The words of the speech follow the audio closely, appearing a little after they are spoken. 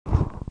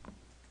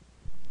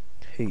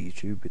Hey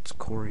YouTube, it's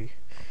Corey,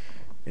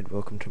 and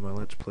welcome to my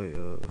Let's Play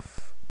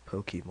of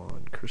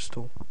Pokemon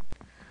Crystal.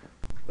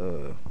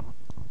 I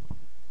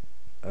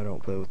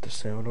don't play with the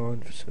sound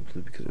on,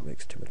 simply because it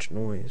makes too much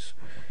noise.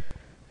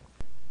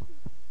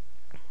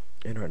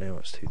 And right now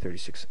it's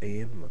 2:36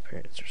 a.m. My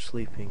parents are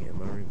sleeping, and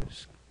my room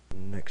is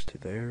next to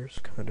theirs,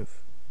 kind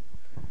of.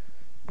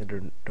 And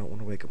I don't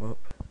want to wake them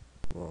up.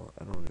 Well,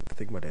 I don't even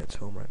think my dad's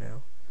home right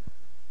now.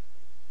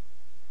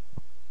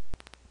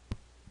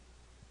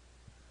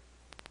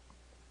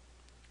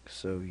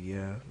 So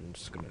yeah, I'm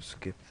just gonna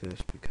skip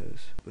this because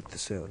with the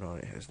sound on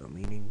it has no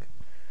meaning,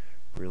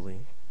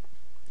 really.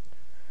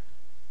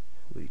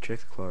 Will you check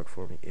the clock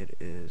for me? It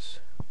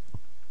is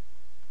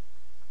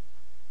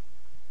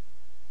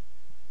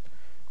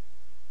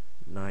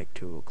night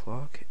 2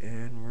 o'clock,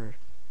 and we're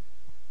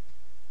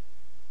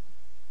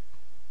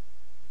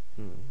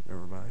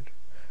never mind.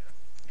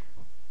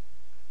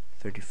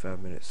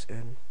 35 minutes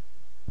in.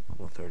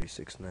 Well,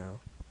 36 now.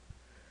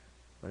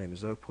 My name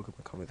is Oak.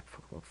 Pokemon call me the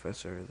Pokemon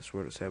Professor. This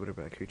world is habited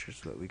by creatures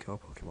that we call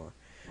Pokemon.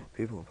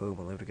 People and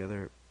Pokemon live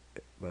together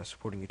by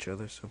supporting each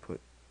other.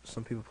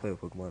 Some people play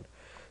with Pokemon,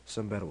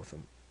 some battle with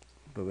them,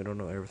 but we don't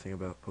know everything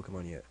about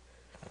Pokemon yet.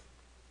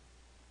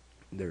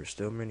 There are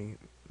still many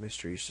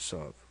mysteries to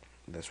solve.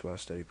 That's why I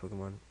study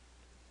Pokemon.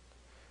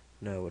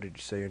 No, what did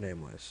you say your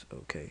name was?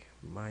 Okay,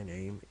 my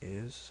name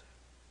is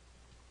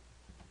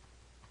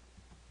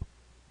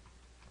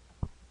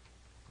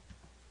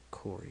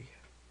Corey.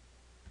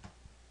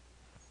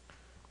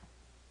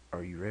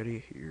 Are you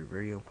ready? Your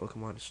very own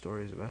Pokemon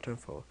story is about to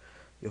unfold.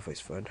 You'll face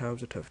fun times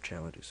and tough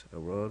challenges.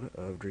 A world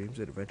of dreams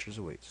and adventures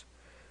awaits.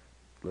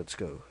 Let's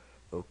go.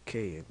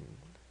 Okay, and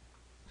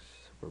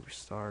where we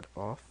start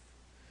off.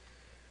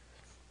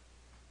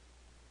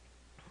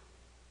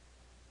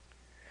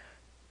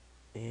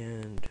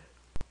 And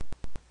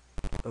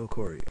oh,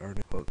 Corey, our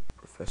new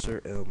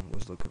Professor Elm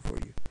was looking for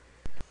you.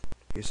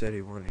 He said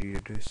he wanted you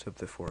to do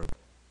something for him.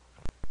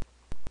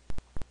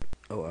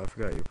 Oh, I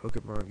forgot, your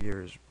Pokemon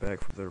gear is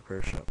back from the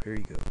repair shop. Here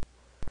you go.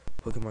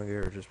 Pokemon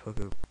gear, or just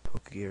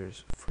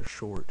Pokegears for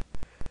short,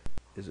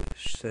 is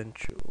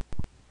essential.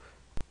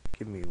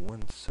 Give me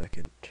 1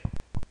 second.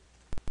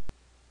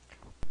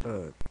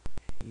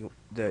 You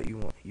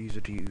won't use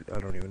it to use, I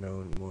don't even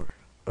know anymore.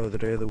 Oh, the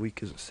day of the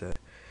week isn't set.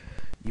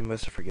 You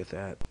must forget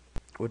that.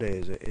 What day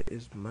is it? It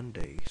is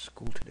Monday.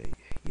 School today.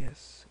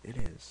 Yes, it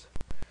is.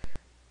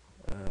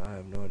 I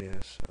have no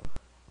idea, so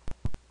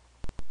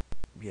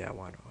yeah,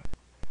 why not?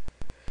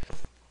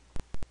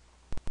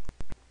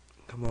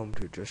 Come home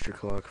to adjust your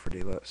clock for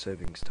daylight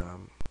savings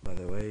time. By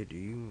the way, do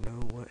you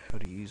know how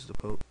to use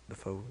the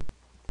phone?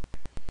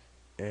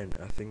 And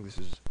I think this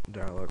is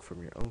dialogue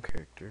from your own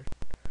character.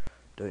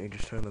 Don't you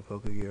just turn the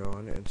Pokegear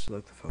on and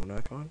select the phone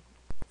icon?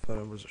 Phone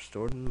numbers are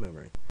stored in the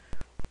memory.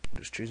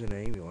 Just choose a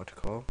name you want to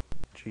call.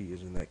 Gee,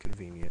 isn't that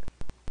convenient?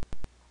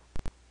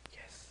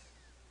 Yes.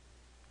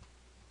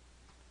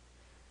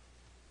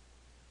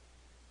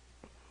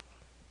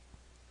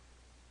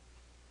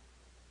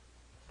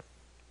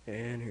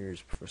 And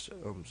here's Professor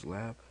Ohm's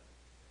lab.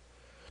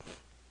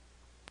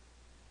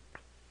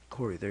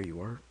 Corey, there you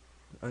are.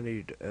 I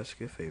needed to ask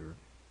you a favor.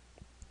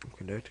 I'm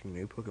conducting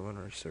new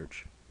Pokemon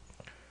research.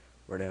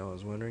 Right now, I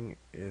was wondering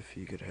if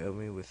you could help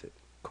me with it.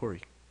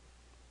 Corey,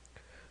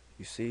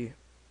 you see,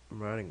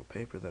 I'm writing a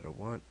paper that I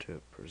want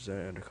to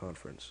present at a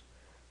conference,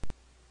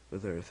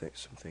 but there are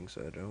some things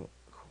I don't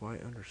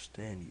quite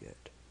understand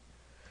yet.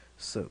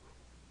 So,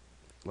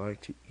 I'd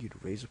like you to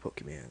raise a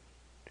Pokemon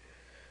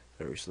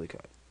that I recently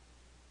caught.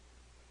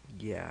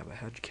 Yeah, but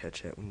how'd you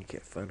catch that when you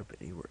can't find them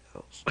anywhere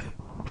else?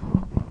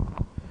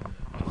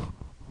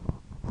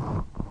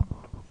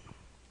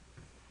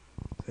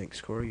 Thanks,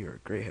 Corey. You're a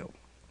great help.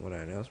 When I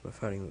announce my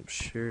finding, I'm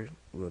sure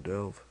we'll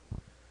delve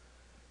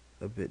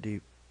a bit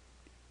deep.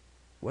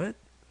 What?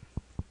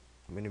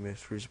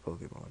 Mini-Miss freeze a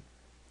Pokemon.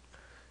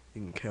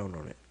 You can count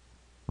on it.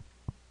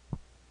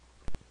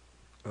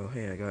 Oh,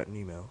 hey, I got an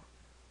email.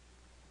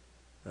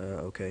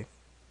 Okay.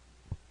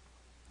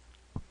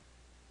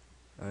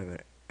 I have an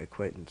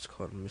acquaintance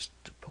called Mr.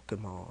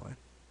 Pokemon.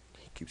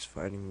 He keeps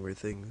finding weird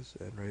things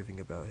and raving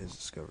about his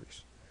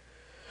discoveries.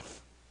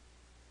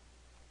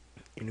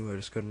 Anyway, I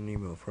just got an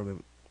email from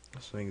him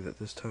saying that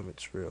this time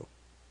it's real.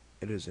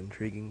 It is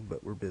intriguing,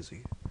 but we're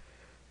busy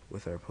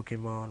with our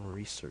Pokemon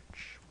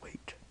research.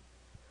 Wait.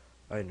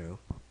 I know.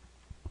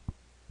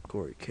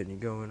 Corey, can you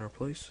go in our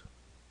place?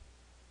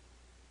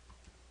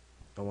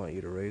 I want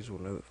you to raise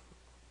one of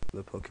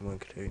the Pokemon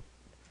contained.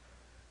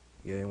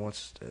 Yeah, he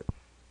wants to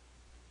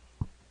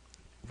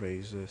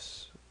raise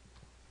this.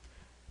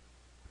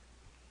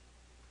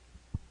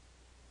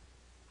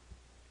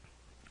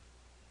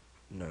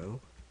 No.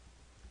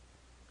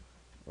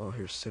 Well,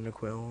 here's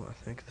Cyndaquil. I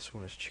think this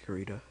one is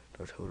Chikorita.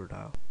 No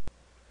Totodile.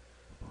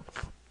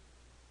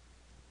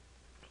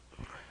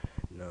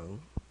 No.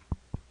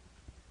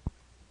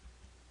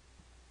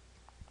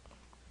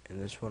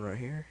 And this one right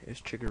here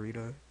is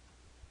Chikorita.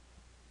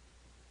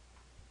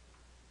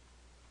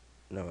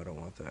 No, I don't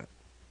want that.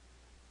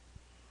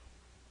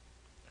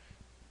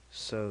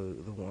 So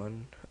the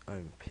one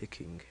I'm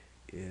picking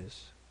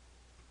is...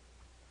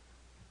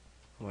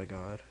 Oh my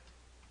god.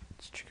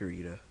 It's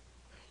Chikorita.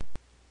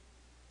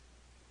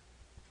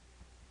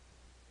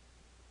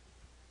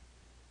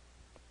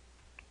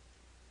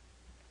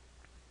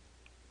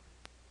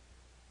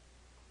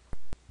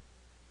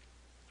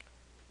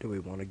 Do we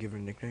want to give her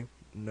a nickname?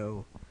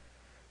 No,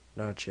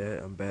 not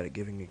yet. I'm bad at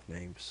giving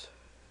nicknames.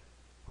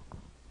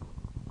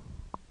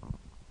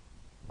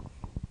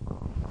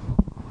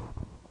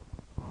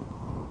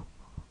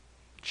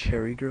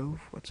 Cherry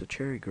Grove? What's a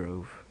Cherry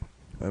Grove?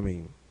 I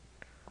mean...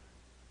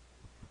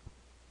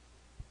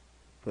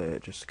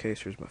 But just in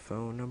case, here's my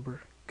phone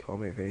number. Call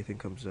me if anything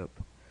comes up.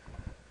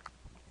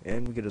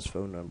 And we get his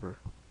phone number.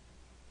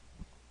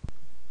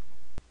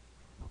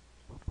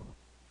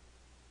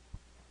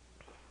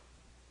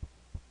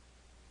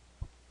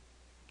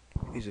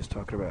 He's just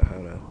talking about how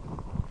to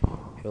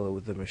heal it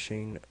with the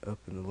machine up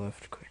in the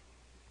left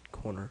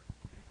corner.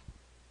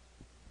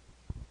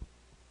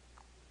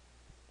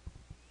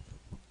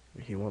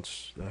 He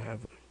wants to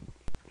have...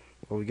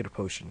 Well, we get a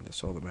potion.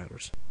 That's all that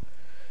matters.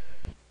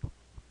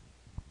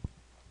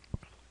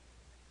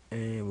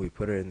 And we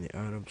put it in the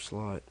item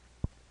slot.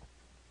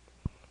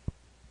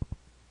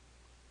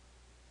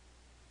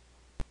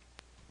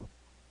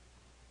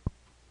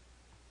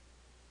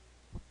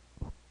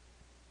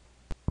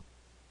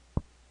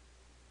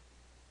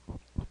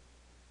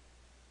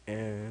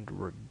 And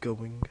we're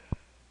going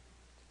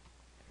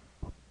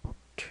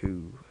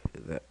to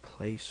that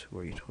place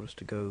where you told us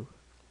to go.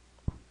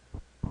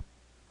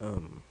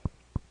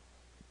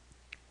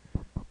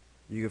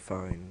 You can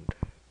find...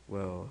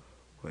 Well,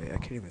 wait, I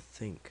can't even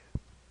think.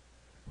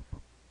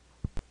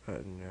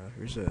 Now,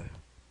 here's a...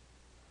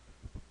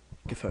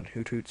 You can find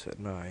Hoothoots at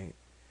night.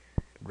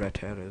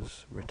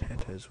 Ratatas,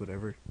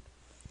 whatever.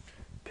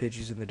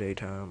 Pidgeys in the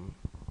daytime.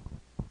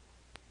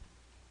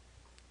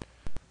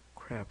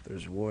 Crap,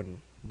 there's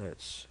one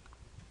that's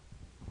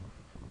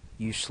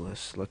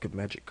useless, like a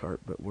Magikarp,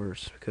 but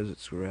worse, because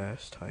it's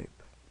grass type.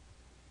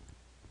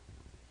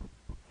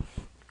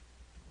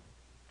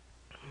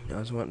 I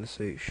was wanting to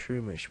say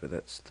Shroomish, but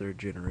that's 3rd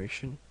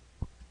generation.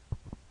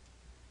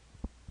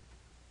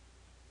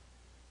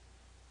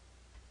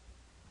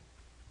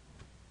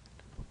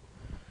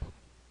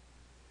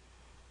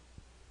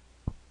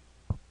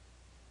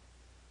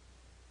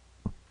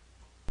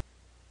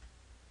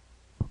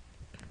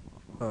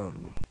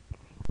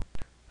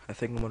 I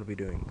think I'm going to be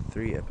doing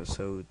 3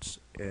 episodes,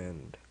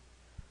 and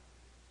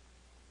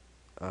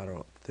I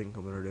don't think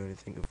I'm going to do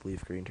anything of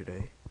Leaf Green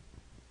today.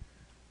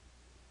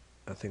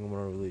 I think I'm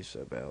going to release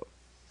about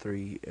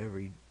 3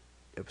 every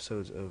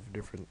episodes of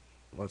different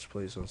Let's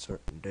Plays on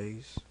certain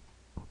days.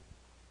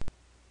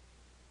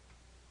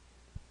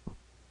 If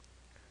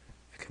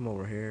you come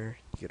over here,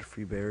 you get a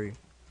free berry,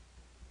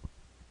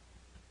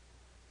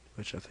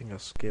 which I think I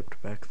skipped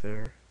back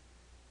there.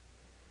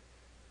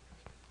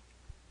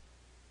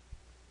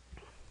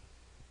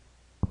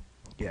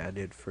 Yeah, I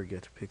did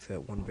forget to pick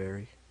that one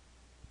berry.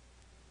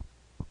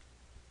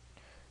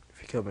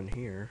 If you come in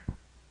here,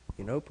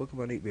 you know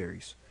Pokemon eat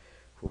berries.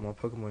 Well, my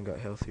Pokemon got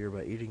healthier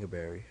by eating a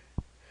berry.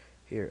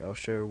 Here, I'll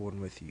share one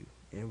with you,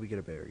 and we get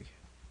a berry.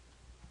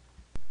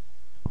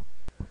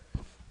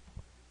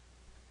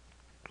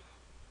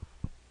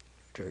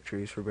 Check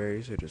trees for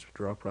berries, they just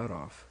drop right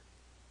off.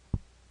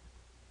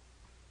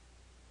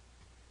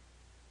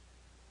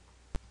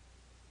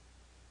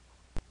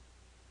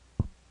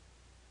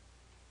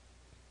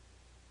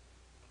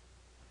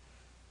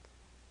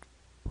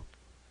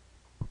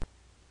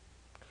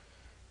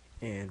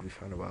 And we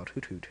found a wild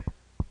Hoothoot.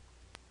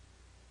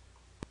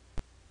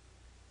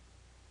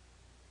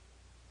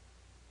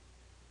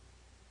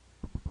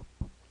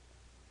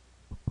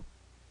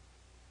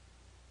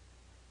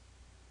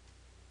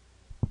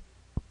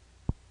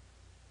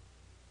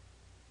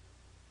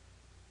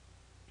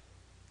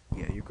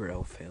 Yeah, your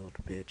growl failed,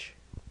 bitch.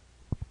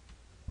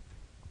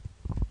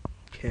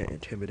 Can't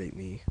intimidate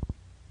me.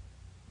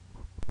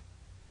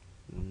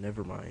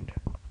 Never mind.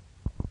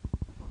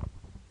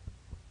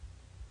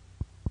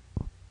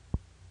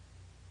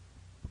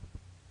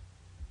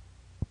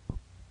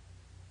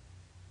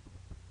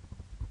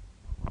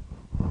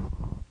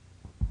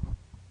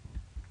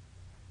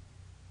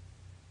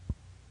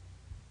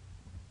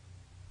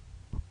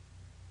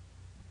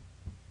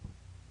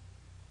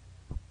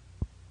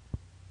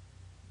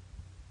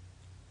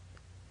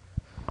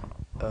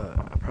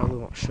 I probably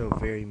won't show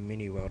very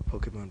many wild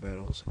Pokemon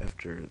battles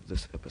after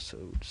this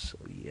episode, so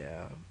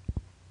yeah.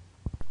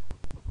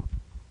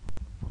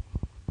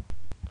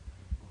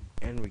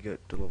 And we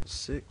got to level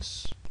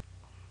 6.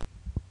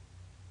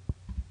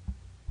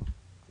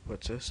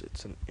 What's this?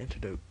 It's an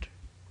antidote.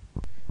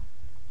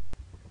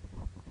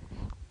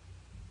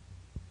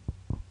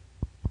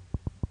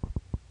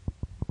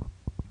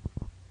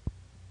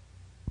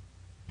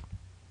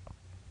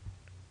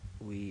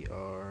 We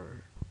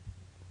are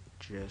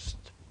just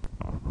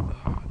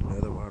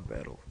another wild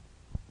battle.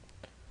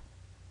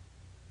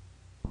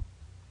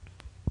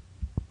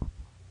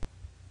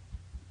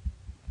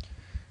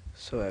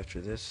 So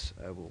after this,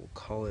 I will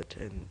call it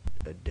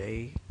a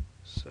day.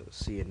 So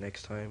see you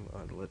next time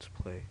on Let's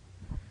Play.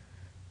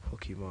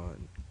 Pokemon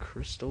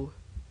Crystal.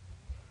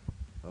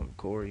 I'm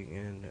Corey,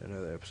 and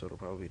another episode will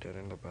probably be done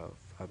in about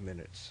 5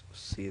 minutes.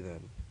 See you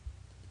then.